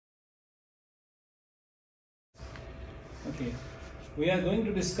Okay, we are going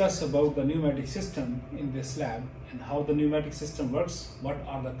to discuss about the pneumatic system in this lab and how the pneumatic system works, what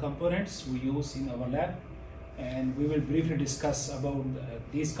are the components we use in our lab, and we will briefly discuss about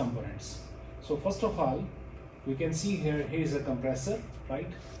these components. So first of all, we can see here is a compressor,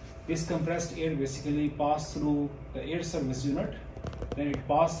 right? This compressed air basically pass through the air service unit, then it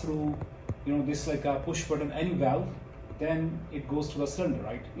pass through, this like a push button any valve, then it goes to the cylinder,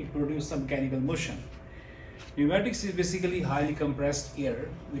 right? It produces some mechanical motion. Pneumatics is basically highly compressed air,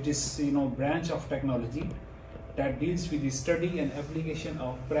 which is branch of technology that deals with the study and application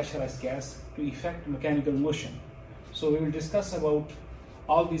of pressurized gas to effect mechanical motion. So we will discuss about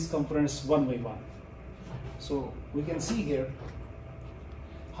all these components one by one. So we can see here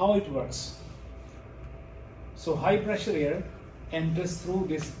how it works. So high pressure air enters through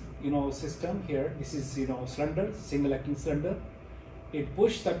this system here. This is cylinder, single acting cylinder. It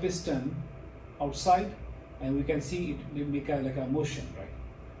pushes the piston outside, and we can see it make like a motion, right?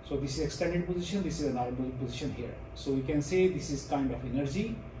 So this is extended position, this is a normal position here. So we can say this is kind of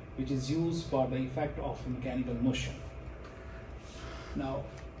energy which is used for the effect of mechanical motion. Now,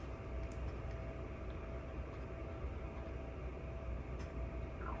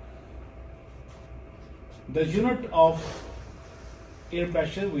 the unit of air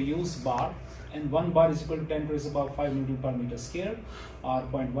pressure we use bar, and 1 bar is equal to 10 to the power 5 Newton per meter square, or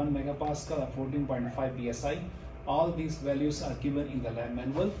 0.1 megapascal or 14.5 psi. All these values are given in the lab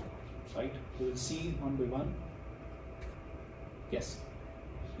manual, right? We will see one by one. Yes.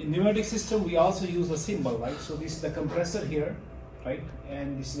 In pneumatic system, we also use a symbol, right? So this is the compressor here, right?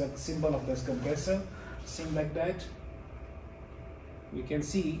 And this is the symbol of this compressor, same like that. We can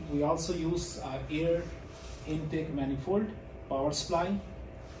see we also use air intake manifold, power supply,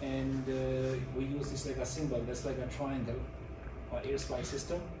 and we use this like a symbol, that's like a triangle or air supply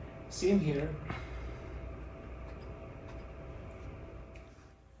system. Same here.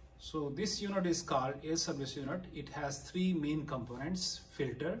 So this unit is called air service unit. It has three main components: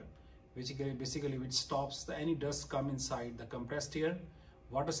 filter, which stops any dust come inside the compressed air;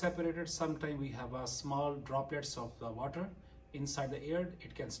 water separator, sometimes we have a small droplets of the water inside the air,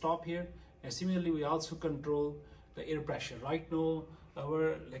 it can stop here. And similarly, we also control the air pressure. Right now,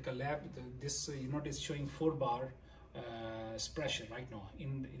 our lab, this unit is showing 4 bar pressure right now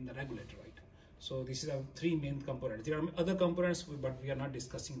in the regulator, right? So this is our three main components. There are other components, but we are not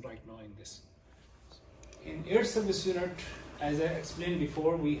discussing right now in this. In air service unit, as I explained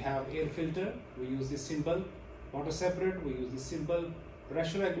before, we have air filter, we use this symbol; water separator, we use this symbol;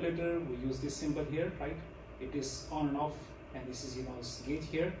 pressure regulator, we use this symbol here, right? It is on and off, and this is gauge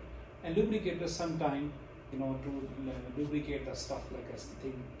here. And lubricator, sometime to lubricate the stuff like a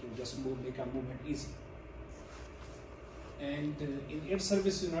thing to just make a movement easy. And in air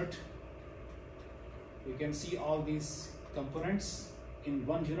service unit, you can see all these components in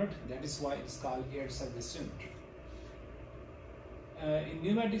one unit. That is why it's called air service unit. In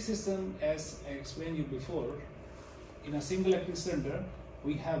pneumatic system, as I explained you before, in a single acting cylinder,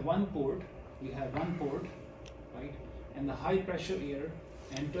 we have one port, right? And the high pressure air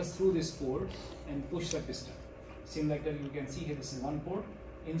enters through this port and push the piston. Same like that, you can see here, this is one port.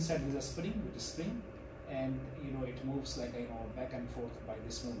 Inside is a spring, with a spring, and it moves like back and forth by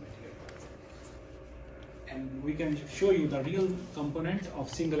this movement here. And we can show you the real component of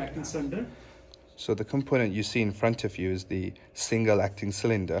single acting cylinder. So the component you see in front of you is the single acting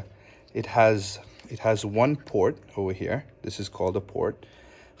cylinder. It has one port over here. This is called a port,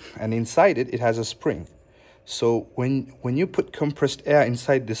 and inside it has a spring. So when you put compressed air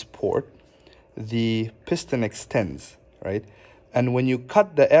inside this port, the piston extends, right? And when you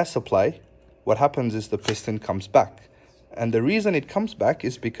cut the air supply, what happens is the piston comes back. And the reason it comes back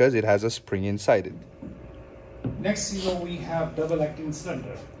is because it has a spring inside it. Next, we have double acting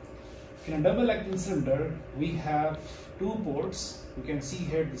cylinder. In a double acting cylinder, we have 2 ports. You can see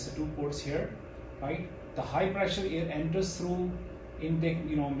here, these are 2 ports here, right? The high pressure air enters through intake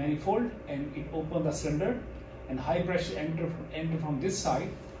manifold, and it opens the cylinder, and high pressure enter from this side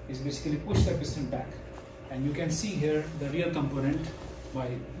is basically push the piston back. And you can see here the real component by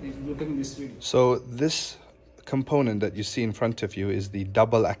looking at this video. So this component that you see in front of you is the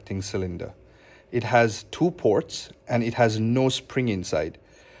double acting cylinder. It has 2 ports and it has no spring inside.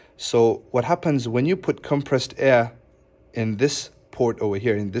 So what happens when you put compressed air in this port over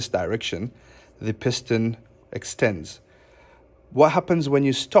here in this direction, the piston extends. What happens when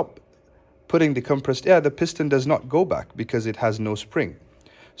you stop putting the compressed air? The piston does not go back because it has no spring.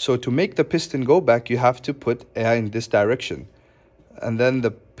 So to make the piston go back, you have to put air in this direction, and then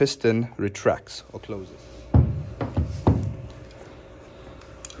the piston retracts or closes.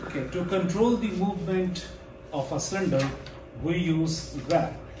 Okay, to control the movement of a cylinder, we use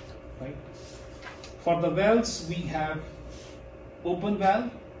valve, right? For the valves, we have open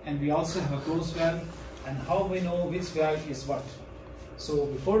valve and we also have a closed valve, and how we know which valve is what. So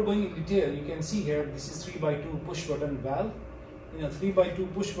before going in detail, you can see here, this is 3x2 push button valve. In a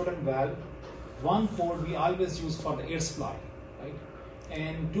 3x2 push button valve, one port we always use for the air supply, right?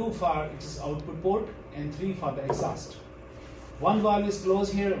 And 2 for it is output port, and 3 for the exhaust. One valve is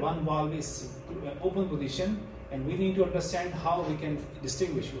closed here, one valve is open position, and we need to understand how we can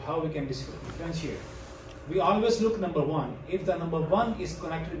distinguish, how we can differentiate. We always look number 1. If the number 1 is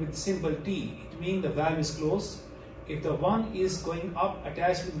connected with symbol T, it means the valve is closed. If the 1 is going up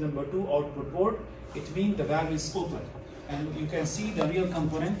attached with number 2 output port, it means the valve is open. And you can see the real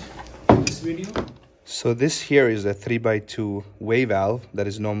component in this video. So this here is a 3x2 way valve that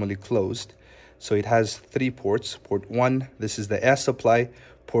is normally closed. So it has 3 ports. Port 1, this is the air supply.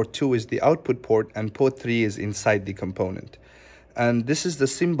 Port 2 is the output port, and port 3 is inside the component. And this is the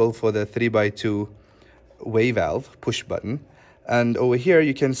symbol for the 3x2 way valve push button. And over here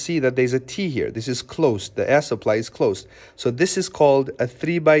you can see that there's a T here. This is closed. The air supply is closed. So this is called a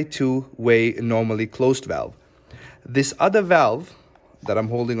 3x2 way normally closed valve. This other valve that I'm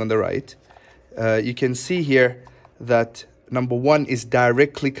holding on the right, you can see here that number 1 is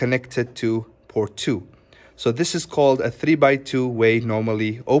directly connected to port 2. So this is called a 3x2 way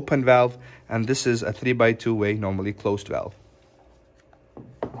normally open valve, and this is a 3x2 way normally closed valve.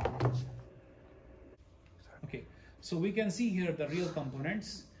 Okay, so we can see here the real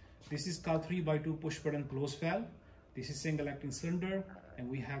components. This is called 3x2 push button closed valve. This is single acting cylinder, and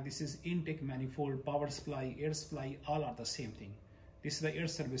we have this is intake manifold, power supply, air supply, all are the same thing. This is the air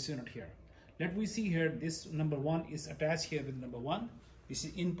service unit here. Let me see here, this number 1 is attached here with number 1. This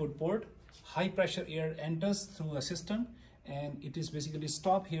is input port. High pressure air enters through the system, and it is basically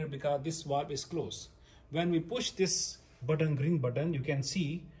stopped here because this valve is closed. When we push this button, green button, you can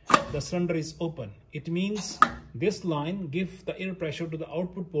see the cylinder is open. It means this line gives the air pressure to the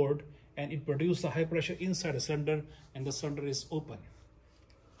output port, and it produces the high pressure inside the cylinder, and the cylinder is open.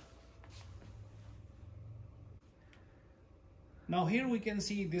 Now here we can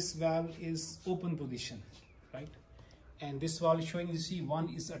see this valve is open position, right? And this valve is showing, you see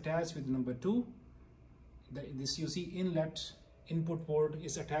 1 is attached with number 2. This you see inlet input port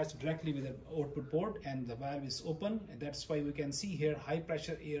is attached directly with the output port, and the valve is open. And that's why we can see here high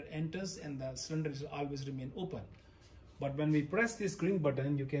pressure air enters and the cylinder will always remain open. But when we press this green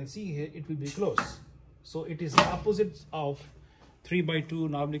button, you can see here it will be closed. So it is the opposite of 3x2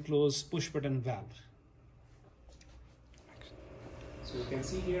 normally closed push button valve. So you can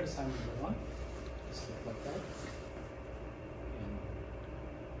see here assignment number 1. Just look like that.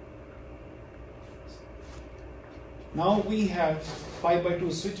 Now we have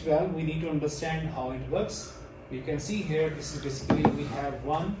 5x2 switch valve. We need to understand how it works. You can see here, this is basically we have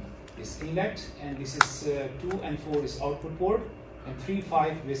 1 is inlet, and this is 2 and 4 is output port, and 3,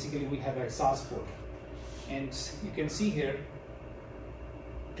 5 basically we have exhaust port. And you can see here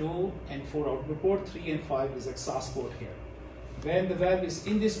 2 and 4 output port, 3 and 5 is exhaust port here. When the valve is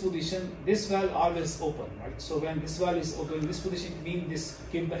in this position, this valve always open, right? So when this valve is open in this position, it means this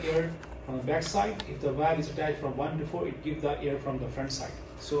give the air from the back side. If the valve is attached from 1 to 4, it gives the air from the front side.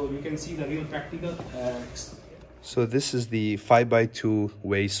 So you can see the real practical. So this is the 5x2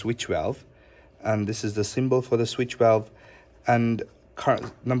 way switch valve, and this is the symbol for the switch valve. And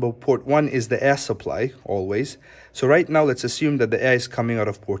number port 1 is the air supply always. So right now let's assume that the air is coming out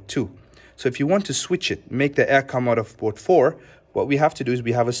of port 2. So if you want to switch it, make the air come out of port 4, what we have to do is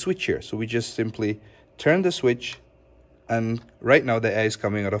we have a switch here. So we just simply turn the switch, and right now the air is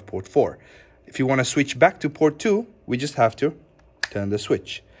coming out of port 4. If you want to switch back to port 2, we just have to turn the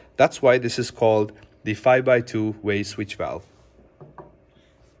switch. That's why this is called the 5x2 way switch valve.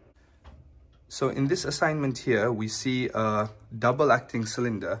 So in this assignment here, we see a double acting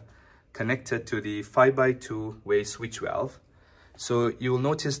cylinder connected to the 5x2 way switch valve. So you will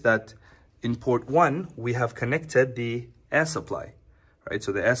notice that in port 1, we have connected the air supply, right?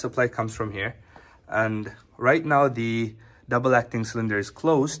 So the air supply comes from here. And right now the double acting cylinder is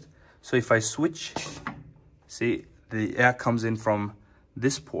closed. So if I switch, see, the air comes in from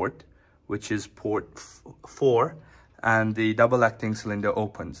this port, which is port 4, and the double acting cylinder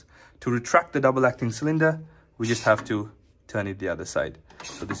opens. To retract the double acting cylinder, we just have to turn it the other side.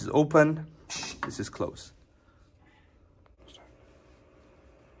 So this is open, this is closed.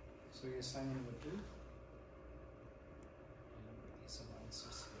 So your assignment number 2.